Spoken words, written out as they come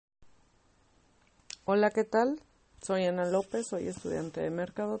Hola, ¿qué tal? Soy Ana López, soy estudiante de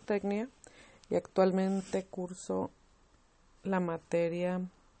Mercadotecnia y actualmente curso la materia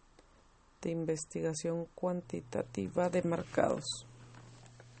de investigación cuantitativa de mercados.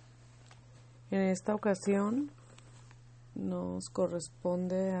 En esta ocasión nos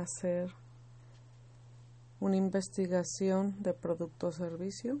corresponde hacer una investigación de producto o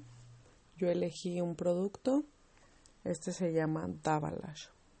servicio. Yo elegí un producto, este se llama Davalash.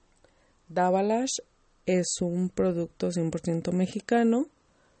 Davalash es un producto 100% mexicano,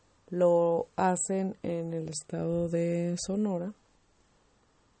 lo hacen en el estado de Sonora.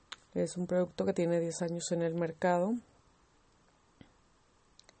 Es un producto que tiene 10 años en el mercado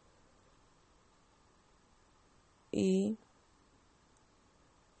y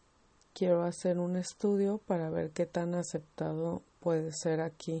quiero hacer un estudio para ver qué tan aceptado puede ser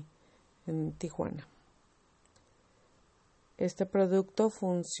aquí en Tijuana. Este producto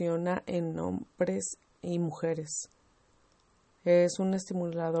funciona en hombres y mujeres. Es un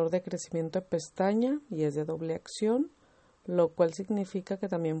estimulador de crecimiento de pestaña y es de doble acción, lo cual significa que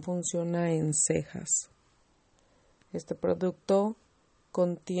también funciona en cejas. Este producto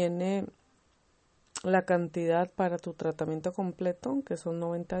contiene la cantidad para tu tratamiento completo, que son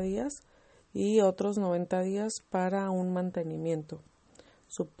 90 días, y otros 90 días para un mantenimiento.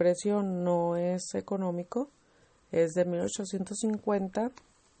 Su precio no es económico, es de $1,850,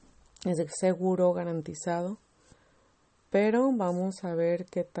 es de seguro garantizado, pero vamos a ver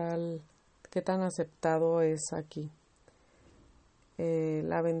qué tan aceptado es aquí.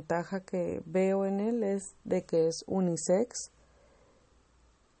 La ventaja que veo en él es de que es unisex,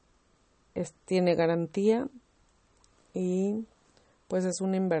 tiene garantía y pues es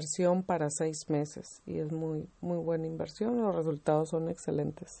una inversión para 6 meses y es muy buena inversión. Los resultados son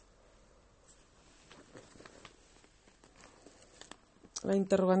excelentes. La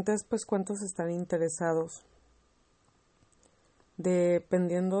interrogante es pues cuántos están interesados.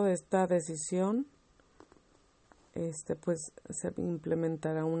 Dependiendo de esta decisión, pues se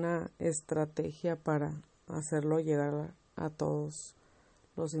implementará una estrategia para hacerlo llegar a todos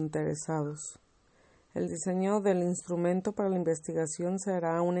los interesados. El diseño del instrumento para la investigación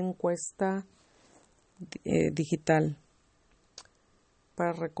será una encuesta digital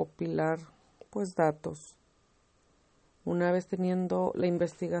para recopilar pues datos. Una vez teniendo la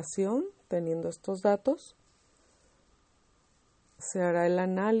investigación, teniendo estos datos, se hará el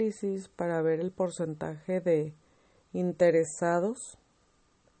análisis para ver el porcentaje de interesados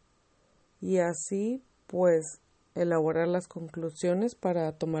y así pues elaborar las conclusiones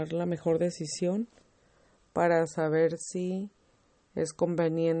para tomar la mejor decisión para saber si es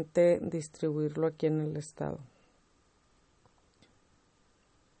conveniente distribuirlo aquí en el estado.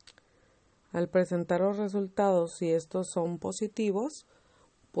 Al presentar los resultados, si estos son positivos,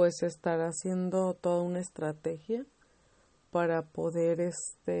 pues se estará haciendo toda una estrategia para poder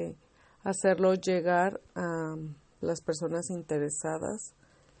hacerlo llegar a las personas interesadas.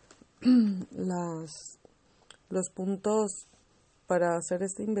 Los puntos para hacer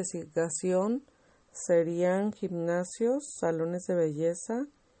esta investigación serían gimnasios, salones de belleza,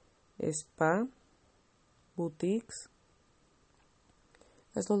 spa, boutiques.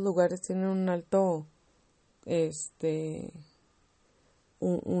 Estos lugares tienen un alto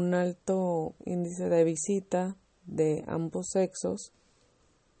índice de visita de ambos sexos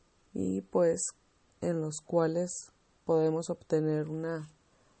y pues en los cuales podemos obtener una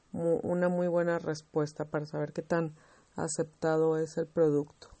muy buena respuesta para saber qué tan aceptado es el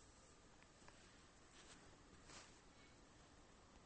producto.